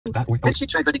And she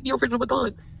tried running me over in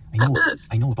Ramadan.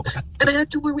 I know, but that, and I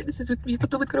had 2 more witnesses with me,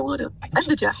 Fatwa Karawana, and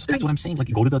Najah. That's what I'm saying.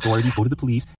 Like, go to the authorities, go to the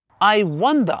police. I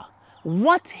wonder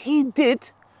what he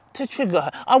did to trigger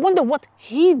her. I wonder what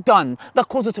he done that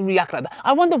caused her to react like that.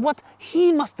 I wonder what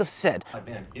he must have said.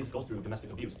 Man goes through domestic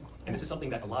abuse, and this is something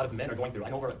that a lot of men are going through.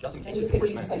 I know we're just in case. Just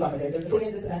quickly, just cut off there. The thing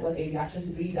is, this event was a reaction to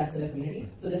 3 deaths in the community.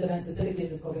 So this event specifically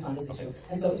is focused on this issue.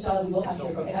 And so, inshallah, we will have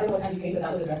future. And I don't know what time you came, but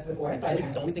that was addressed before.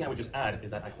 The only thing I would just add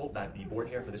is that I hope that the board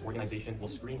here for this organization will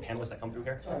screen panelists that come through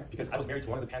here. Sure. Because I was married to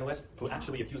one of the panelists who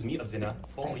actually accused me of zina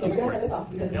falsely. So we're going to cut this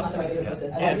off because it's not the right way to approach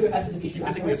this. And we requested to speak to you.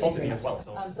 She physically assaulted me as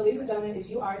well. So, ladies and gentlemen, if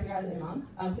you are here as an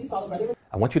imam, please follow brother.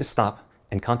 I want you to stop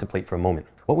and contemplate for a moment.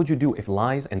 What would you do if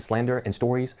lies and slander and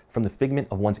stories from the figment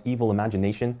of one's evil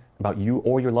imagination about you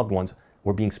or your loved ones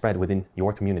were being spread within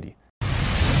your community?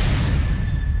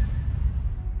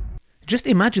 Just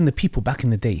imagine the people back in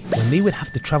the day when they would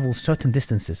have to travel certain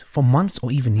distances for months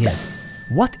or even years.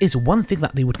 What is one thing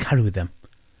that they would carry with them?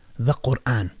 The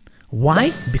Quran.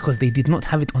 Why? Because they did not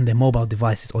have it on their mobile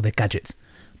devices or their gadgets.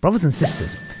 Brothers and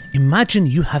sisters, imagine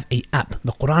you have an app,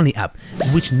 the Qurani app,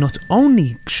 which not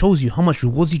only shows you how much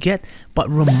rewards you get, but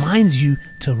reminds you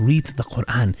to read the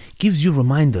Quran, gives you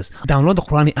reminders. Download the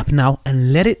Qurani app now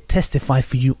and let it testify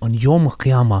for you on Yawm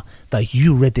al-Qiyamah that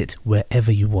you read it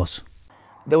wherever you was.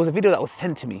 There was a video that was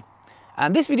sent to me,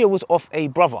 and this video was of a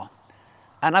brother,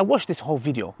 and I watched this whole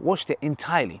video, watched it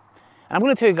entirely. And I'm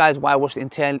going to tell you guys why I watched it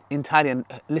entirely and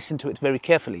listened to it very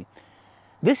carefully.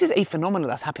 This is a phenomenon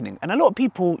that's happening, and a lot of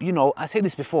people, you know, I say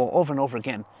this before over and over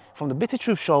again, from the Bitter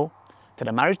Truth show to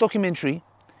the marriage documentary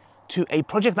to a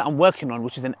project that I'm working on,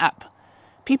 which is an app.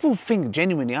 People think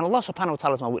genuinely, and Allah subhanahu wa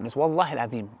ta'ala is my witness, wallahi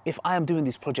al-azim, if I am doing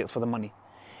these projects for the money,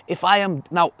 if I am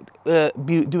now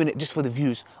doing it just for the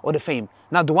views or the fame,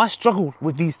 now do I struggle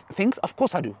with these things? Of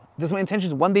course I do. Does my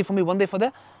intentions one day for me, one day for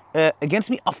them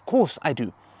against me? Of course I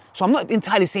do. So I'm not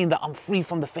entirely saying that I'm free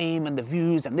from the fame and the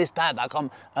views and this, that come.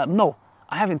 No.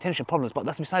 I have intention problems, but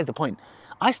that's besides the point.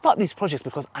 I start these projects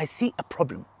because I see a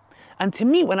problem. And to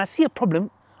me, when I see a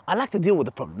problem, I like to deal with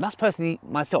the problem. That's personally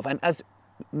myself. And as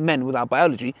men with our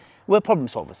biology, we're problem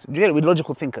solvers. We're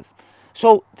logical thinkers.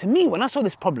 So to me, when I saw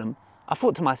this problem, I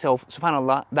thought to myself,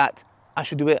 subhanAllah, that I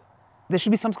should do it. There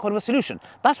should be some kind of a solution.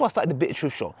 That's why I started the Bitter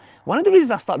Truth show. One of the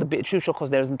reasons I started the Bitter Truth show because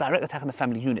there is a direct attack on the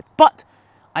family unit. But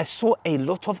I saw a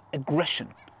lot of aggression.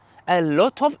 A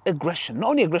lot of aggression. Not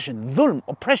only aggression, dhulm,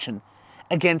 oppression,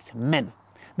 against men.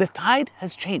 The tide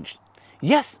has changed.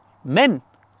 Yes, men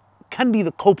can be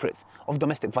the culprits of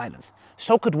domestic violence.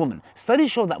 So could women.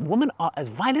 Studies show that women are as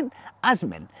violent as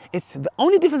men. It's the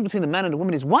only difference between the man and the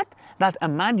woman is what? That a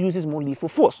man uses more lethal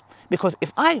force. Because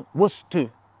if I was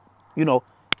to, you know,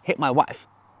 hit my wife,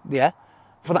 yeah,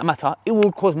 for that matter, it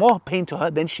will cause more pain to her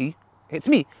than she hits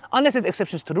me. Unless there's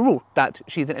exceptions to the rule that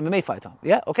she's an MMA fighter.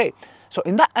 Yeah, okay. So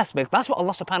in that aspect, that's what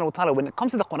Allah subhanahu wa ta'ala, when it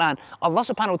comes to the Quran, Allah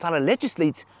subhanahu wa ta'ala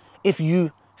legislates if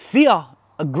you fear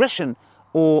aggression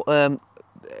or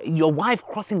your wife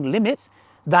crossing limits,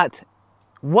 that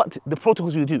what the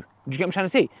protocols you do. Do you get what I'm trying to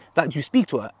say? That you speak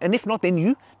to her. And if not, then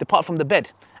you depart from the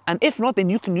bed. And if not, then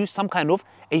you can use some kind of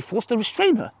a force to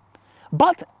restrain her.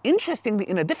 But interestingly,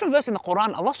 in a different verse in the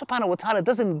Quran, Allah subhanahu wa ta'ala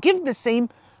doesn't give the same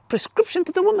prescription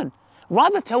to the woman.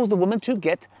 Rather tells the woman to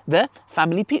get the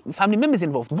family members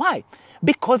involved. Why?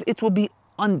 Because it will be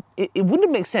it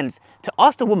wouldn't make sense to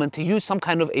ask the woman to use some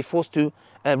kind of a force to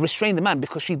restrain the man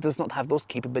because she does not have those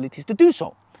capabilities to do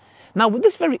so. Now, with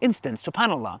this very instance,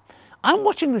 subhanAllah, I'm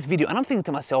watching this video and I'm thinking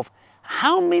to myself,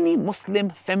 how many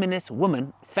Muslim feminist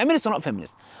women, feminist or not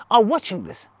feminist, are watching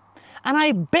this? And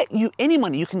I bet you any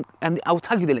money you can, and I'll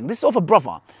tag you the link. This is of a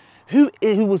brother who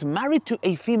was married to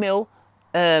a female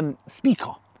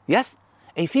speaker. Yes?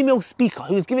 A female speaker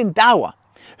who is giving dawah,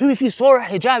 who if you saw her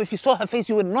hijab, if you saw her face,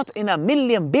 you would not in a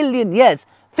million billion years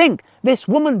think this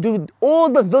woman do all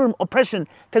the dhulm oppression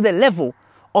to the level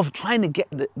of trying to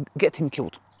get him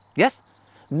killed. Yes?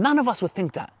 None of us would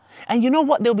think that. And you know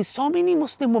what? There'll be so many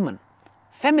Muslim women,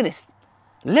 feminist,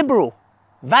 liberal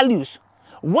values,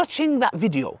 watching that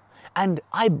video. And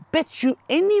I bet you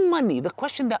any money, the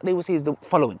question that they will say is the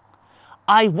following.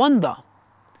 I wonder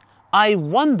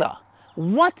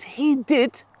what he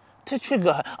did to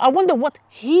trigger her. I wonder what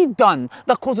he done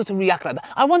that caused her to react like that.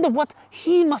 I wonder what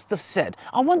he must have said.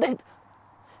 I wonder.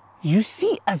 You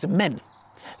see, as men,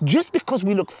 just because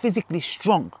we look physically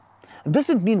strong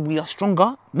doesn't mean we are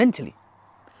stronger mentally.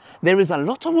 There is a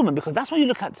lot of women, because that's why you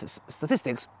look at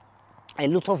statistics, a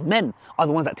lot of men are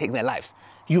the ones that take their lives.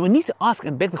 You will need to ask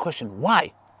and beg the question,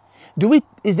 why?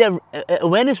 Is there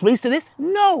awareness raised to this?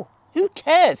 No. Who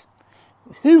cares?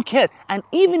 Who cares? And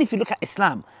even if you look at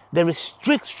Islam, there is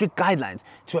strict guidelines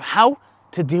to how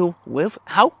to deal with.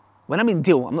 How? When I mean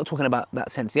deal, I'm not talking about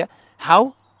that sense, yeah?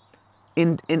 How?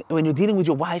 When you're dealing with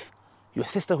your wife, your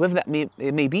sister, whoever that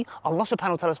may be, Allah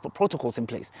subhanahu wa ta'ala has put protocols in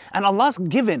place. And Allah's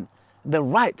given the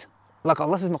right, like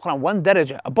Allah says in the Quran, one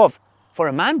daraja above for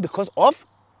a man because of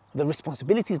the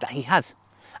responsibilities that he has.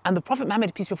 And the Prophet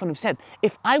Muhammad, peace be upon him, said,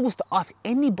 if I was to ask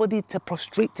anybody to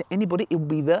prostrate to anybody, it would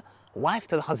be the wife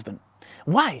to the husband.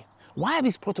 Why? Why are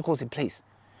these protocols in place?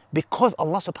 Because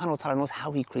Allah subhanahu wa ta'ala knows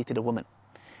how He created a woman.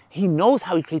 He knows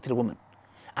how He created a woman.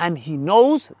 And He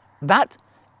knows that,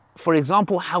 for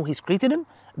example, how He's created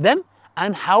them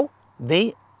and how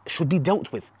they should be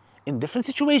dealt with in different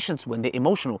situations, when they're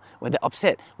emotional, when they're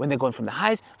upset, when they're going from the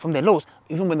highs, from their lows,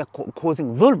 even when they're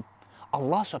causing dhulm.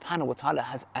 Allah subhanahu wa ta'ala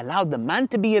has allowed the man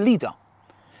to be a leader.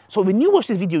 So when you watch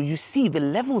this video, you see the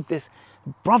levels this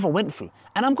brother went through.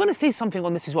 And I'm going to say something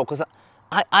on this as well, because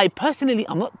I personally,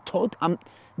 I'm not told,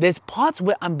 there's parts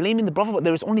where I'm blaming the brother, but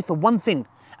there is only for one thing.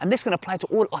 And this can apply to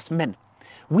all us men.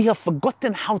 We have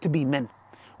forgotten how to be men.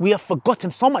 We have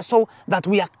forgotten so much so that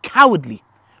we are cowardly.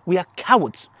 We are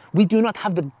cowards. We do not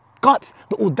have the guts,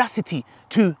 the audacity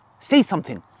to say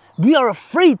something. We are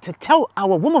afraid to tell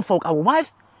our womenfolk, our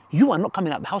wives, you are not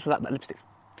coming out of the house without that lipstick.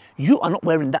 You are not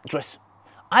wearing that dress.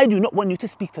 I do not want you to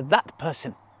speak to that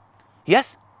person.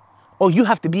 Yes? Or you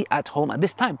have to be at home at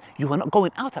this time. You are not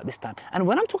going out at this time. And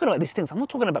when I'm talking about these things, I'm not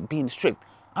talking about being strict.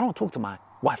 I don't talk to my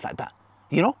wife like that,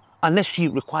 you know, unless she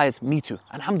requires me to.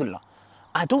 Alhamdulillah.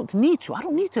 I don't need to. I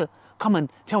don't need to come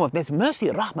and tell her if there's mercy,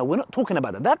 rahmah. We're not talking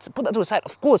about that. Put that to a side.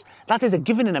 Of course, that is a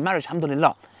given in a marriage,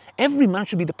 alhamdulillah. Every man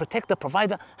should be the protector,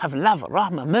 provider, have love,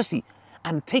 rahmah, mercy,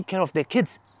 and take care of their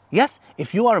kids. Yes,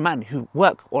 if you are a man who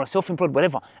work or self-employed,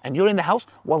 whatever, and you're in the house,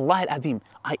 wallahi al-azim,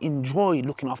 I enjoy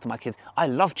looking after my kids. I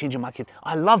love changing my kids.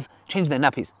 I love changing their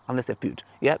nappies, unless they've pooped.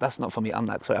 Yeah, that's not for me. I'm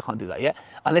like, sorry, I can't do that. Yeah,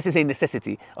 unless it's a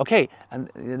necessity. Okay, and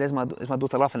there's my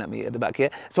daughter laughing at me at the back here.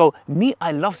 So me,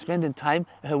 I love spending time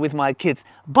with my kids.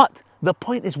 But the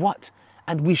point is what?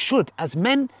 And we should, as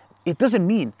men, it doesn't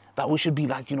mean that we should be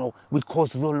like, you know, we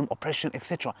cause dhulm, oppression,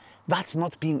 etc. That's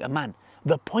not being a man.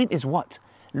 The point is what?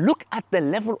 Look at the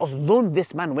level of dhulm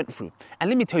this man went through. And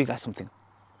let me tell you guys something,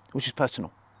 which is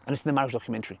personal, and it's in the marriage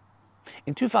documentary.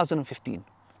 In 2015,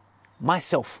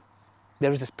 myself,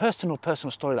 there is this personal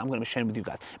story that I'm going to be sharing with you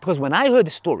guys. Because when I heard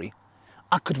this story,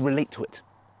 I could relate to it.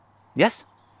 Yes?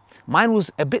 Mine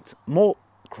was a bit more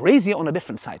crazy on a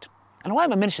different side. And why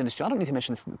am I mentioning this to you? I don't need to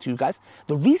mention this to you guys.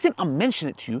 The reason I'm mentioning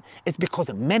it to you is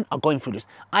because men are going through this.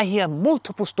 I hear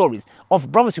multiple stories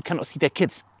of brothers who cannot see their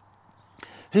kids,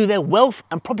 who their wealth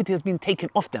and property has been taken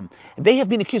off them. They have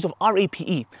been accused of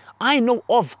RAPE. I know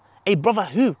of a brother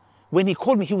who, when he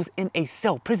called me, he was in a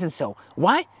cell, prison cell.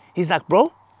 Why? He's like,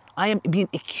 bro, I am being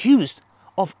accused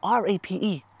of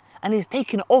RAPE. And he's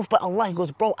taken off by Allah. He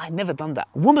goes, bro, I never done that.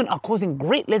 Women are causing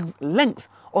great lengths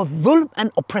of dhulm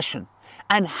and oppression.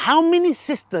 And how many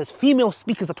sisters, female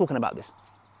speakers are talking about this?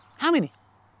 How many?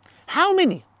 How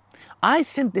many? I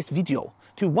sent this video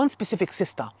to one specific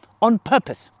sister on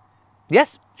purpose.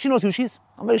 Yes, she knows who she is.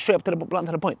 I'm very straight up to the blunt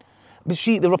to the point. But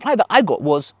the reply that I got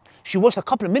was, she watched a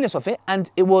couple of minutes of it and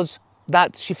it was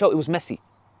that she felt it was messy.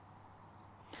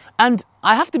 And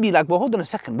I have to be like, well, hold on a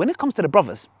second. When it comes to the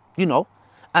brothers, you know,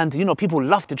 and you know, people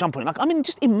love to jump on it. Like, I mean,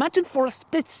 just imagine for a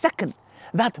split second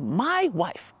that my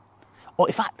wife, or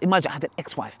if I imagine I had an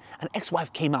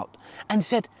ex-wife came out and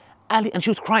said, Ali, and she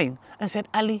was crying and said,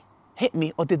 Ali hit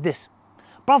me or did this.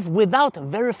 Bruv, without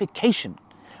verification,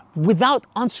 without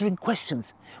answering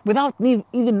questions, without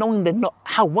even knowing the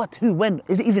how, what, who, when,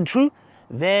 is it even true?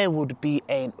 There would be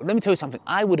let me tell you something,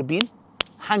 I would have been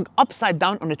hung upside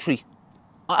down on a tree.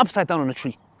 Upside down on a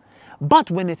tree. But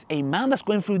when it's a man that's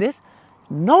going through this,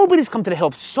 nobody's come to the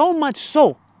help. So much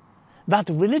so that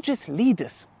religious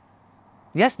leaders,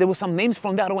 yes, there were some names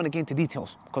from there. I don't want to get into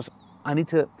details because I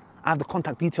have the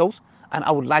contact details and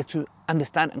I would like to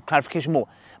understand and clarification more.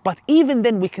 But even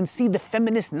then we can see the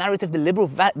feminist narrative, the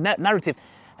liberal narrative.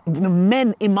 The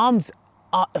men, imams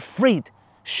are afraid.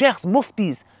 Sheikhs,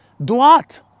 muftis,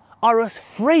 du'at are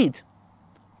afraid.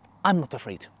 I'm not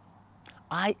afraid.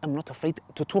 I am not afraid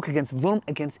to talk against dhulm,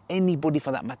 against anybody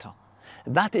for that matter.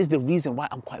 That is the reason why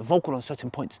I'm quite vocal on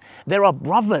certain points. There are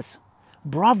brothers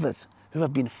who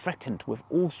have been threatened with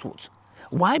all sorts.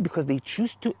 Why? Because they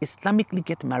choose to Islamically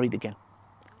get married again.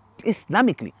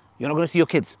 Islamically. You're not going to see your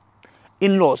kids.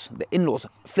 In-laws, the in-laws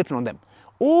flipping on them.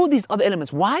 All these other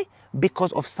elements. Why?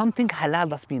 Because of something halal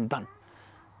that's being done.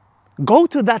 Go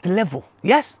to that level.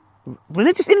 Yes?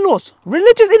 Religious in-laws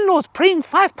praying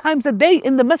 5 times a day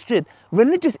in the masjid.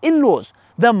 Religious in-laws.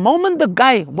 The moment the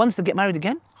guy wants to get married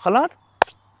again, khalas,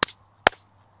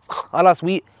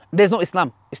 there's no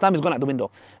Islam. Islam is gone out the window.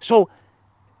 So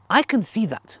I can see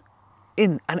that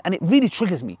and it really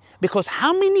triggers me, because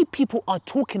how many people are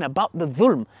talking about the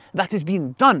dhulm that is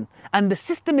being done, and the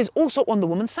system is also on the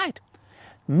woman's side.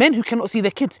 Men who cannot see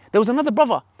their kids. There was another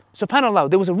brother, subhanAllah,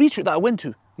 there was a retreat that I went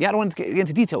to. Yeah, I don't want to get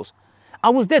into details. I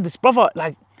was there, this brother,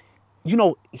 like, you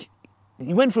know,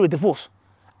 he went through a divorce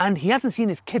and he hasn't seen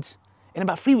his kids in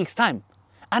about 3 weeks' time.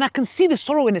 And I can see the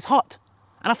sorrow in his heart.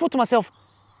 And I thought to myself,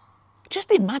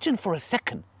 just imagine for a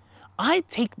second, I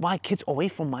take my kids away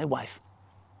from my wife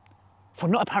for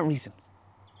no apparent reason.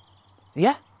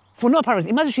 Yeah? For no apparent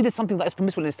reason. Imagine she did something that is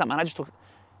permissible in Islam and I just took it.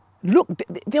 Look,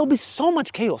 there'll be so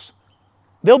much chaos.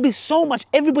 There'll be so much,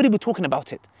 everybody will be talking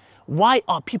about it. Why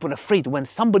are people afraid when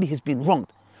somebody has been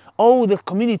wronged? Oh, the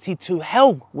community, to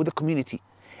hell with the community.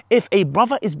 If a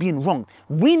brother is being wronged,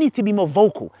 we need to be more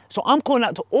vocal. So I'm calling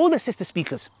out to all the sister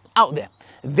speakers out there.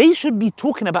 They should be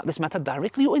talking about this matter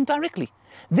directly or indirectly.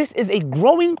 This is a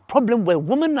growing problem where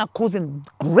women are causing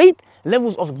great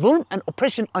levels of dhulm and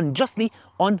oppression unjustly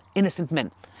on innocent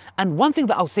men. And one thing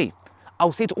that I'll say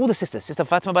to all the sisters, Sister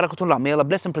Fatima Barakatullah, may Allah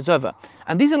bless and preserve her.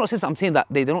 And these are not sisters I'm saying that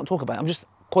they don't talk about. I'm just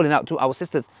calling out to our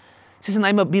sisters. Sister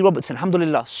Naima B. Robertson,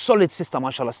 alhamdulillah, solid sister,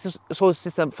 mashallah. So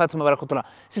Sister Fatima Barakatullah,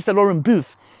 Sister Lauren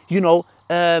Booth, you know,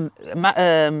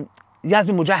 Yasmin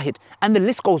Mujahid, and the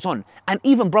list goes on. And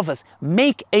even brothers,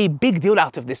 make a big deal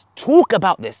out of this. Talk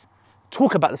about this.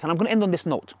 Talk about this. And I'm going to end on this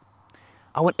note.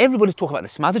 I want everybody to talk about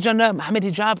this. Smada Jannah, Muhammad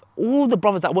Hijab, all the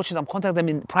brothers that watch this, I'm contacting them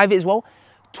in private as well.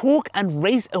 Talk and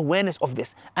raise awareness of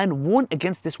this and warn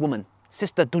against this woman,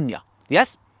 Sister Dunya.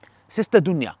 Yes? Sister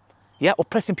Dunya. Yeah,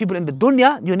 oppressing people in the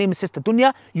dunya. Your name is Sister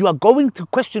Dunya. You are going to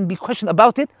be questioned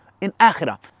about it in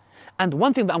akhirah. And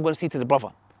one thing that I'm going to say to the brother,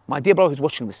 my dear brother who's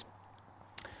watching this,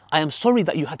 I am sorry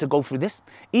that you had to go through this.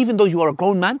 Even though you are a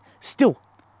grown man, still,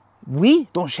 we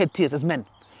don't shed tears as men.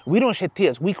 We don't shed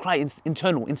tears. We cry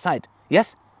inside.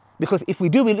 Yes? Because if we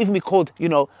do, we'll even be called, you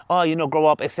know, oh, you know, grow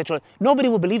up, etc. Nobody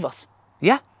will believe us.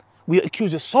 Yeah? We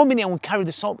accuse of so many and we carry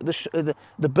the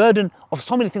burden of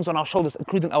so many things on our shoulders,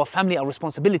 including our family, our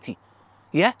responsibility.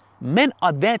 Yeah? Men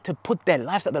are there to put their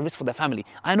lives at the risk for their family.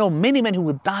 I know many men who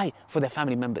would die for their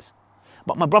family members.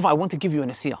 But my brother, I want to give you an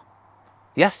nasiyah.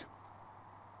 Yes?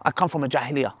 I come from a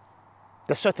jahiliyyah.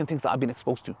 There's certain things that I've been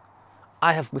exposed to.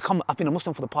 I've been a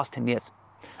Muslim for the past 10 years.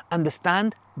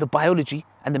 Understand the biology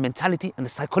and the mentality and the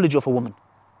psychology of a woman.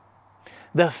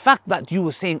 The fact that you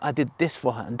were saying, I did this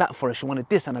for her and that for her, she wanted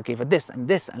this and I gave her this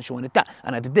and she wanted that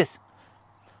and I did this.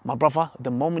 My brother,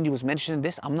 the moment you was mentioning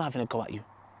this, I'm not having a go at you.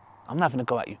 I'm not having a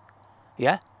go at you.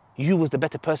 Yeah? You was the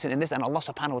better person in this and Allah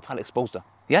subhanahu wa ta'ala exposed her.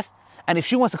 Yes? And if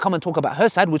she wants to come and talk about her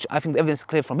side, which I think the evidence is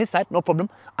clear from his side, no problem,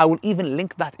 I will even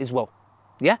link that as well.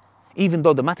 Yeah? Even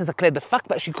though the matters are clear, the fact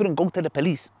that she couldn't go to the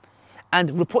police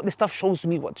and report this stuff shows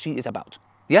me what she is about.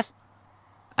 Yes?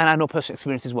 And I know personal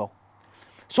experience as well.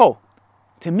 So,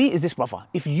 to me is this, brother.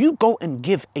 If you go and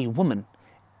give a woman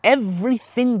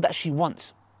everything that she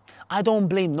wants, I don't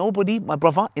blame nobody, my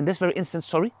brother, in this very instance,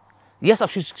 sorry. Yes,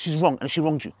 she's wrong and she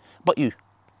wronged you. But you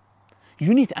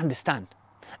need to understand.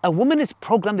 A woman is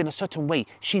programmed in a certain way.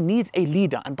 She needs a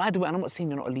leader. And by the way, I'm not saying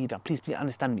you're not a leader. Please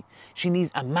understand me. She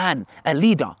needs a man, a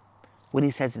leader. When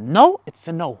he says no, it's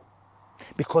a no.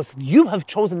 Because you have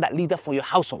chosen that leader for your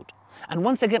household. And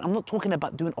once again, I'm not talking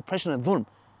about doing oppression and dhulm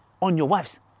on your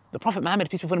wives. The Prophet Muhammad,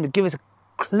 peace be upon him, would give us a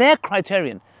clear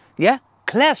criterion. Yeah?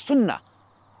 Clear sunnah.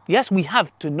 Yes, we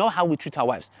have to know how we treat our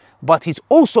wives. But he's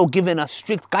also given us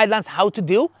strict guidelines how to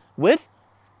deal with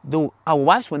our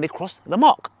wives when they cross the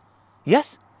mark.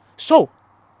 Yes? So,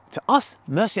 to us,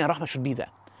 mercy and rahmah should be there.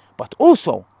 But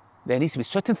also, there needs to be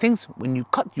certain things, when you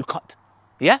cut, you cut.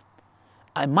 Yeah?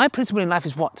 And my principle in life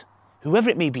is what? Whoever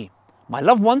it may be, my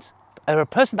loved ones, or a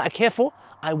person that I care for,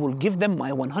 I will give them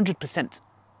my 100%.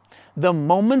 The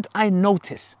moment I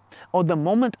notice, or the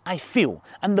moment I feel,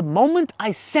 and the moment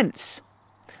I sense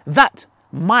that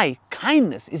my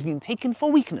kindness is being taken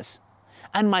for weakness,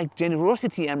 and my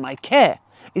generosity and my care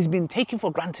is being taken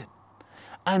for granted,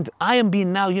 and I am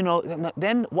being now, you know,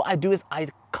 then what I do is I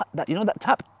cut that, you know that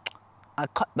tap? I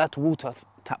cut that water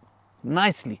tap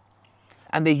nicely.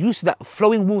 And they use that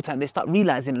flowing water and they start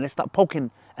realizing and they start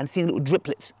poking and seeing little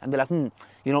driplets. And they're like, you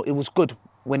know, it was good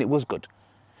when it was good.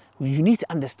 You need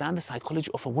to understand the psychology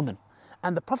of a woman.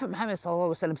 And the Prophet Muhammad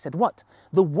ﷺ said what?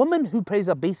 The woman who prays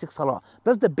a basic salah,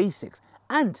 does the basics,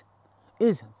 and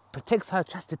protects her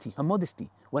chastity, her modesty,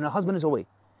 when her husband is away,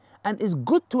 and is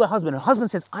good to her husband. Her husband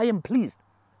says, I am pleased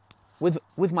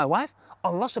with my wife.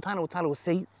 Allah subhanahu wa ta'ala will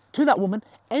say to that woman,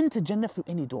 enter Jannah through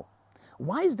any door.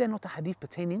 Why is there not a hadith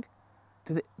pertaining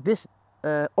to this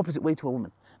opposite way to a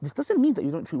woman? This doesn't mean that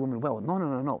you don't treat women well.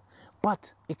 No.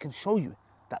 But it can show you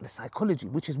that the psychology,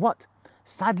 which is what?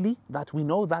 Sadly, that we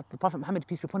know that the Prophet Muhammad,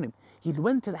 peace be upon him, he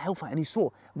went to the hellfire and he saw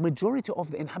majority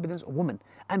of the inhabitants are women.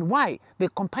 And why? The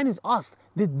companions asked,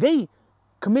 did they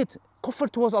commit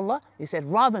kufr towards Allah? He said,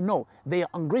 rather no, they are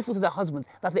ungrateful to their husbands,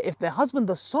 that if their husband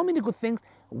does so many good things,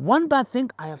 one bad thing,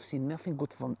 I have seen nothing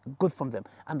good from them.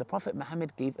 And the Prophet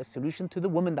Muhammad gave a solution to the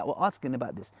women that were asking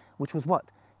about this, which was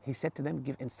what? He said to them,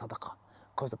 give in sadaqah.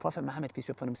 Because the Prophet Muhammad, peace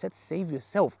be upon him, said, save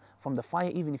yourself from the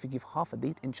fire even if you give half a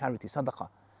date in charity, sadaqah.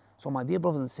 So my dear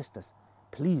brothers and sisters,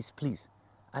 please, please,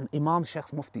 and Imam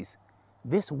Sheikhs Muftis,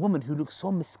 this woman who looks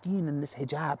so miskeen in this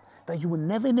hijab, that you will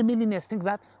never in a million years think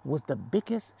that was the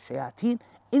biggest shayateen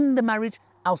in the marriage,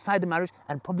 outside the marriage,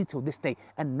 and probably till this day.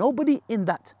 And nobody in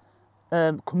that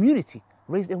community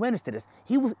raised awareness to this.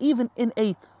 He was even in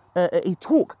a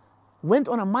talk, went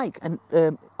on a mic and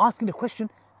asking a question,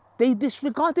 they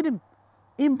disregarded him.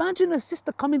 Imagine a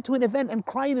sister coming to an event and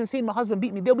crying and saying, my husband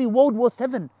beat me. There'll be World War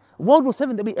VII. World War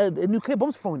VII, there'll be nuclear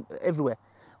bombs thrown everywhere.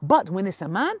 But when it's a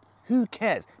man, who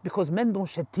cares? Because men don't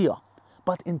shed tear.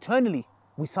 But internally,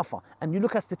 we suffer. And you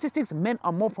look at statistics, men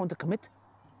are more prone to commit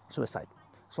suicide.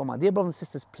 So my dear brothers and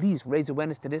sisters, please raise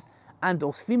awareness to this. And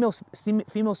those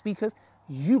female speakers,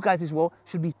 you guys as well,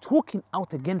 should be talking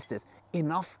out against this.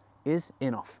 Enough is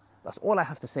enough. That's all I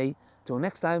have to say. Till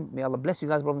next time, may Allah bless you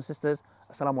guys, brothers and sisters.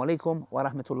 Assalamu alaikum wa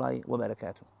rahmatullahi wa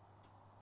barakatuh.